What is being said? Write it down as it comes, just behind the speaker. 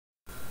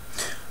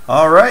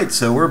Alright,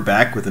 so we're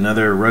back with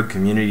another Rug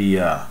Community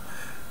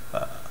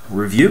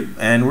review,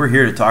 and we're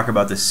here to talk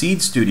about the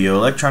Seeedstudio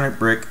Electronic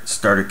Brick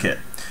Starter Kit.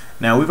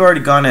 Now, we've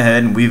already gone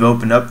ahead and we've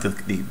opened up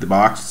the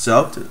box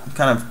itself to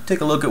kind of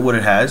take a look at what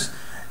it has.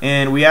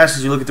 And we asked,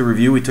 as you look at the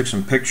review, we took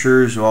some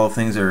pictures of all the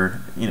things that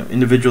are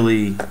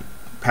individually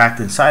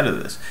packed inside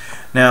of this.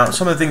 Now,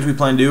 some of the things we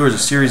plan to do is a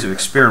series of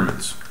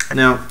experiments.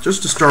 Now,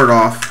 just to start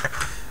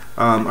off,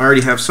 I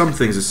already have some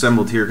things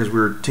assembled here because we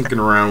were tinkering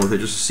around with it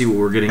just to see what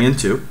we're getting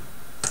into.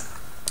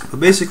 But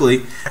basically,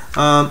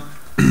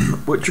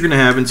 what you're going to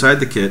have inside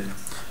the kit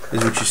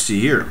is what you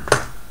see here.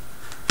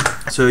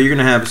 So you're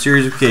going to have a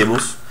series of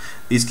cables.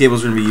 These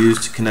cables are going to be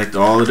used to connect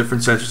all the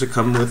different sensors that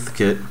come with the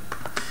kit.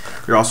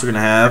 You're also going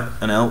to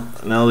have an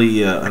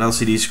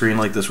LCD screen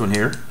like this one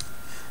here,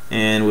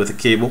 and with a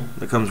cable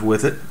that comes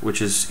with it,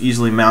 which is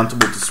easily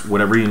mountable to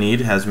whatever you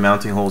need. It has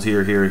mounting holes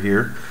here, here,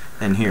 here,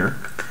 and here.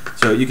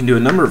 So you can do a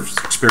number of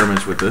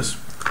experiments with this.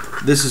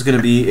 This is going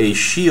to be a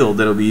shield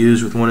that will be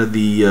used with one of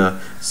the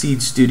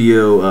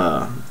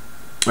Seeedstudio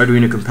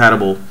Arduino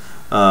compatible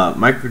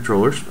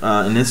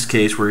microcontrollers. In this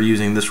case, we're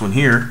using this one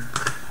here,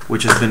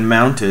 which has been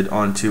mounted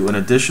onto an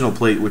additional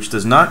plate which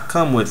does not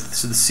come with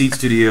the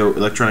Seeedstudio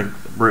Electronic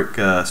Brick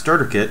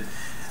Starter Kit,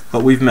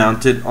 but we've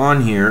mounted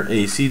on here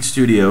a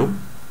Seeedstudio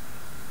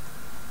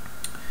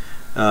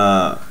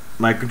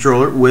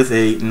microcontroller with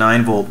a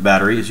 9-volt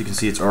battery. As you can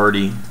see, it's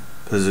already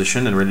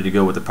positioned and ready to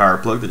go with the power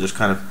plug that just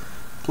kind of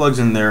plugs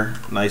in there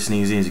nice and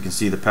easy. As you can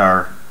see, the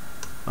power,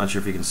 not sure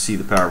if you can see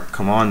the power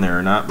come on there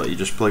or not, but you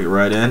just plug it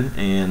right in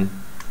and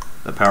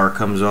the power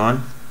comes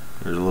on.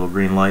 There's a little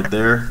green light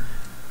there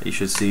that you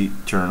should see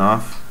turn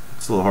off.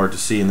 It's a little hard to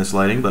see in this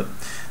lighting, but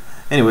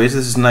anyways,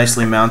 this is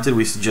nicely mounted.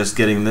 We suggest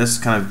getting this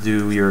kind of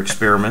do your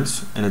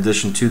experiments in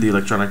addition to the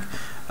electronic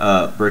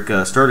brick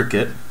starter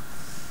kit.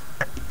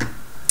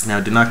 Now,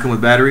 it did not come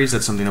with batteries.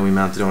 That's something that we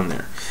mounted on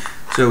there.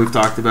 So we've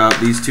talked about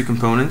these two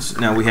components.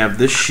 Now we have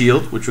this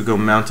shield, which will go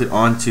mounted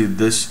onto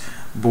this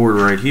board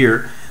right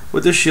here.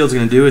 What this shield's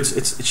going to do, it's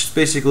just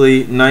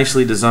basically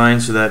nicely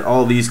designed so that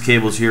all these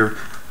cables here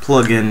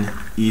plug in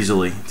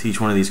easily to each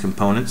one of these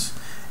components,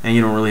 and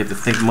you don't really have to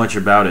think much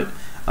about it.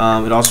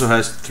 It also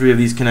has 3 of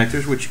these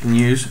connectors, which you can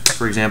use,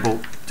 for example,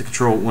 to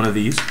control one of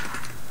these,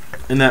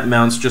 and that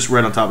mounts just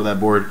right on top of that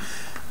board,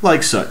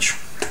 like such.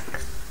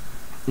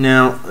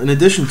 Now, in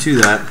addition to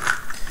that,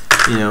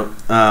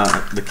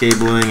 the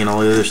cabling and all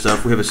the other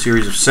stuff, we have a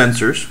series of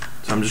sensors.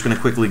 So I'm just going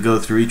to quickly go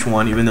through each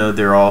one, even though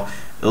they're all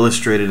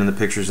illustrated in the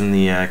pictures in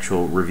the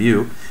actual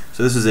review.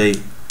 So this is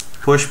a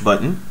push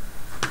button.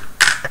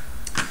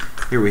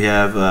 Here we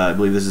have, I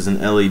believe this is an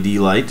LED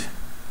light.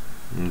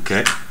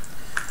 Okay.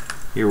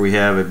 Here we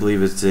have, I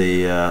believe it's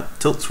a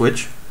tilt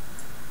switch.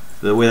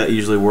 The way that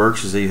usually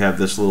works is that you have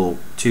this little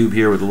tube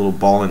here with a little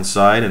ball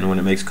inside, and when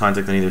it makes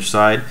contact on either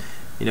side,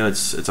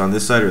 it's on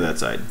this side or that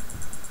side.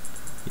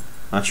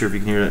 Not sure if you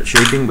can hear that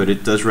shaking, but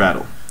it does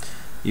rattle.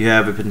 You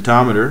have a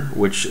pentometer,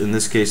 which in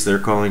this case they're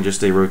calling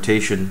just a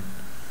rotation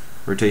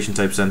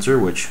type sensor,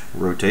 which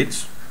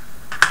rotates.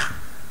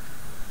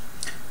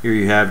 Here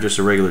you have just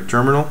a regular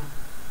terminal.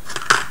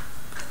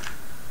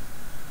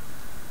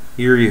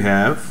 Here you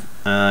have,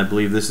 I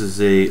believe this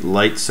is a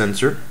light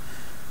sensor.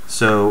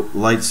 So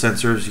light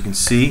sensor, as you can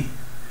see,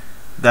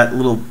 that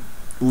little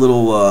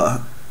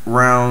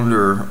round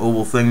or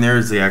oval thing there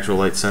is the actual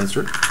light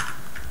sensor.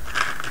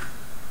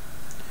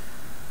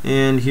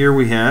 And here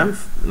we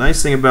have,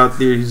 nice thing about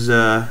these,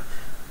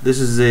 this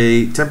is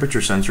a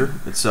temperature sensor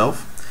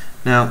itself.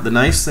 Now, the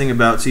nice thing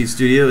about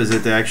Seeedstudio is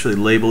that they actually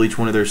label each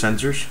one of their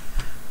sensors,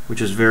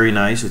 which is very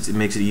nice. It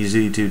makes it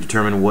easy to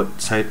determine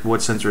what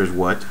sensor is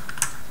what.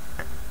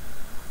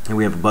 And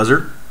we have a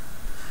buzzer.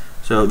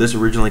 So this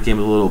originally came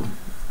with a little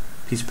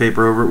piece of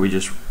paper over it. We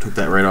just took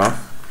that right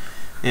off.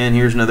 And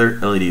here's another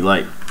LED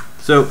light.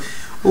 So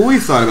what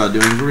we've thought about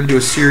doing is we're going to do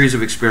a series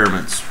of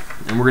experiments,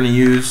 and we're going to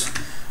use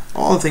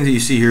all the things that you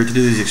see here to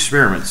do these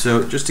experiments.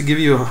 So just to give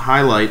you a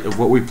highlight of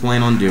what we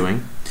plan on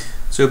doing,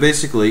 so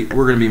basically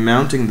we're going to be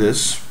mounting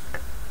this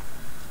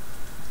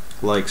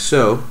like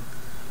so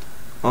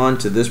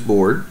onto this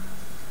board.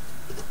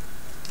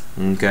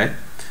 Okay,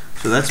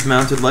 so that's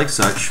mounted like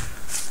such,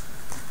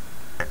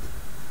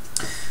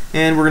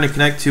 and we're going to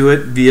connect to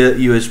it via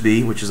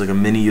USB, which is like a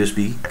mini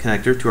USB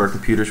connector to our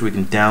computer, so we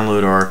can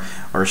download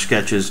our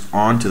sketches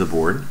onto the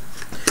board.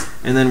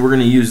 And then we're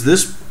going to use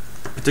this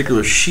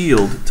particular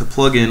shield to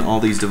plug in all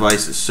these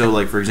devices. So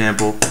like, for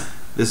example,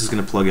 this is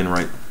going to plug in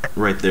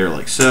right there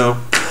like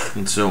so,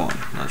 and so on.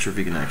 Not sure if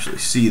you can actually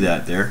see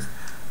that there,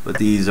 but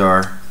these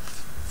are,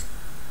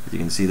 as you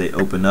can see, they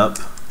open up,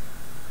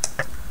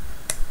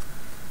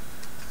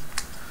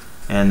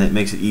 and it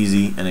makes it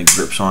easy, and it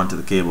grips onto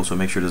the cable, so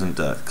make sure it doesn't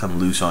come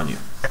loose on you.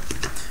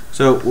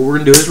 So what we're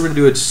going to do is we're going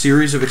to do a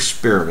series of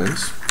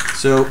experiments.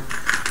 So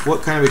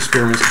what kind of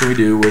experiments can we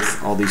do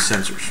with all these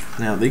sensors?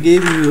 Now, they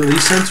gave you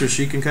these sensors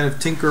so you can kind of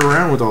tinker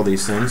around with all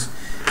these things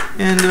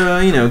and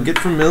get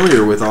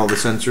familiar with all the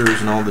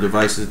sensors and all the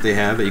devices that they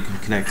have that you can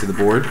connect to the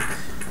board.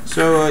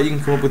 So you can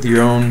come up with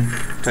your own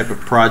type of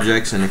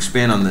projects and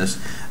expand on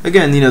this.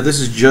 Again, this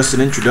is just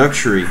an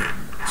introductory,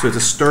 so it's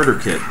a starter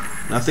kit,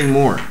 nothing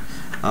more.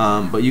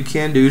 But you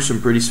can do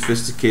some pretty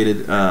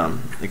sophisticated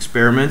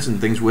experiments and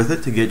things with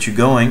it to get you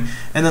going,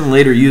 and then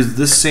later use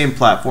this same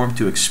platform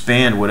to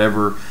expand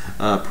whatever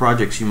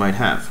projects you might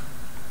have.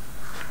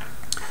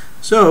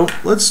 So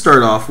let's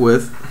start off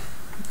with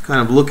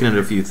kind of looking at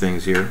a few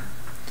things here.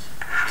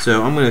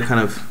 So I'm going to kind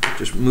of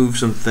just move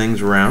some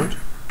things around.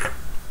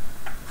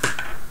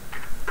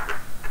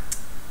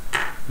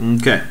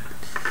 Okay,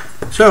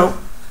 so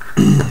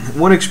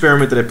one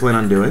experiment that I plan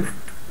on doing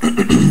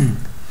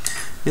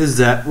is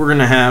that we're going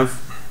to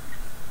have,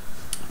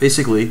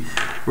 basically,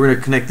 we're going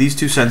to connect these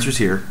two sensors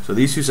here. So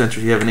these two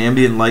sensors, you have an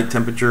ambient light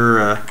temperature,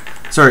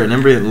 an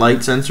ambient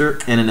light sensor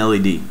and an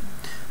LED.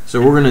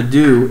 So what we're going to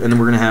do, and then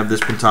we're going to have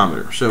this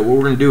pentometer. So what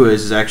we're going to do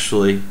is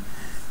actually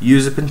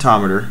use a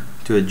pentometer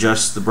to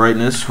adjust the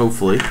brightness,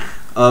 hopefully,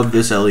 of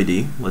this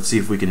LED. Let's see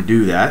if we can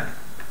do that.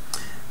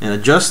 And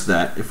adjust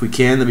that. If we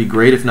can, that'd be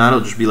great. If not,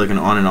 it'll just be like an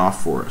on and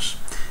off for us.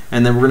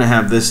 And then we're going to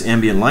have this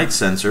ambient light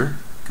sensor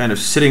kind of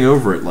sitting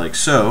over it like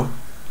so.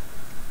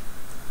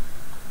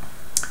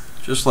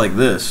 Just like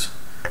this.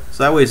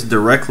 So that way it's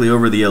directly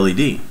over the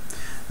LED.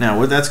 Now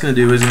what that's going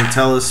to do is going to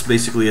tell us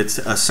basically it's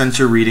a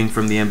sensor reading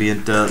from the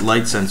ambient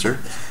light sensor.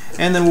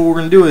 And then what we're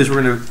going to do is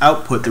we're going to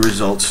output the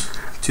results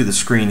to the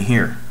screen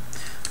here.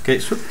 Okay,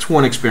 so that's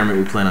one experiment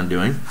we plan on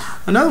doing.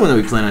 Another one that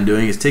we plan on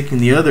doing is taking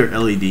the other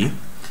LED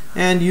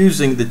and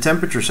using the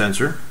temperature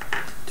sensor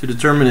to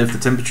determine if the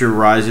temperature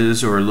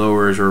rises or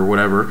lowers or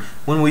whatever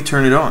when we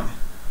turn it on.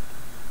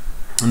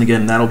 And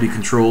again, that'll be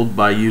controlled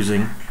by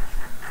using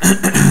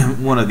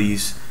one of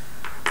these,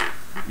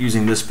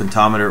 using this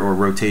pentometer or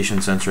rotation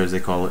sensor as they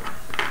call it.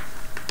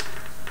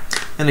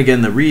 And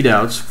again, the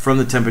readouts from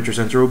the temperature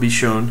sensor will be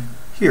shown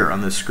here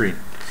on this screen.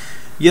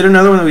 Yet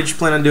another one that we just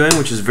plan on doing,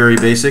 which is very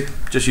basic,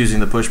 just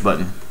using the push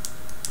button.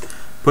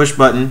 Push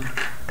button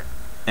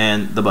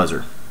and the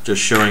buzzer. Just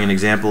showing an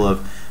example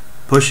of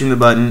pushing the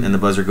button and the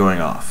buzzer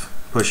going off.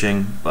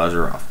 Pushing,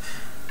 buzzer off.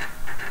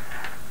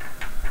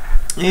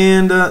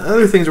 And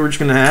other things that we're just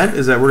going to add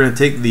is that we're going to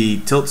take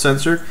the tilt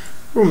sensor,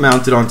 we'll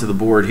mount it onto the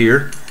board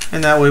here,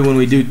 and that way when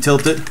we do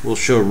tilt it, we'll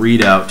show a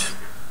readout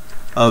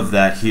of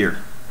that here.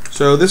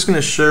 So this is going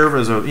to serve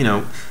as a,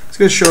 it's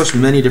going to show us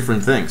many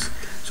different things.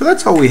 So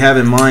that's all we have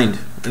in mind,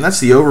 and that's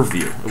the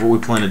overview of what we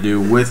plan to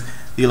do with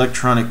the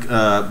electronic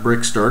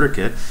brick starter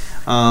kit.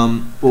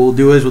 What we'll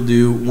do is we'll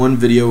do one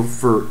video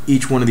for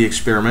each one of the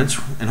experiments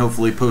and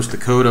hopefully post the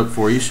code up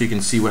for you so you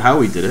can see how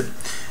we did it.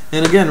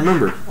 And again,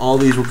 remember, all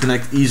these will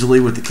connect easily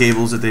with the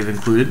cables that they've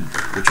included,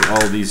 which are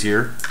all of these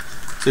here.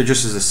 So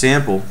just as a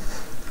sample,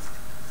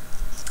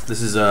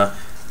 this is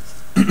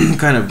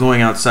kind of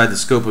going outside the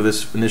scope of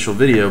this initial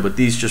video, but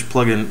these just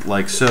plug in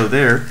like so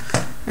there,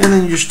 and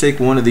then you just take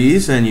one of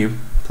these and you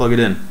plug it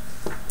in,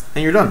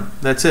 and you're done.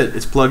 That's it.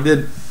 It's plugged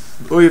in.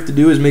 All you have to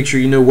do is make sure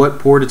you know what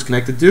port it's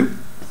connected to.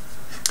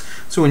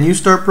 So when you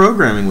start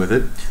programming with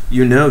it,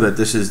 you know that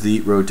this is the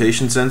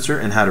rotation sensor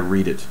and how to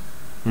read it.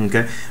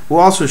 Okay.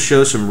 We'll also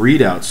show some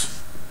readouts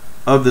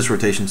of this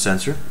rotation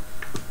sensor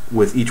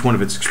with each one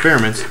of its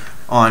experiments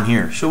on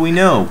here, so we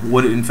know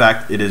what in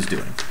fact it is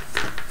doing.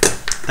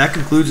 That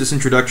concludes this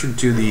introduction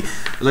to the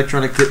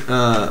electronic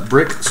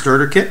brick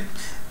starter kit,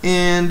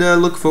 and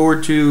look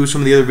forward to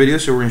some of the other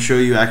videos. So we're going to show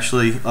you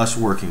actually us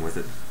working with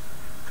it.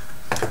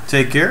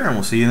 Take care, and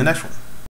we'll see you in the next one.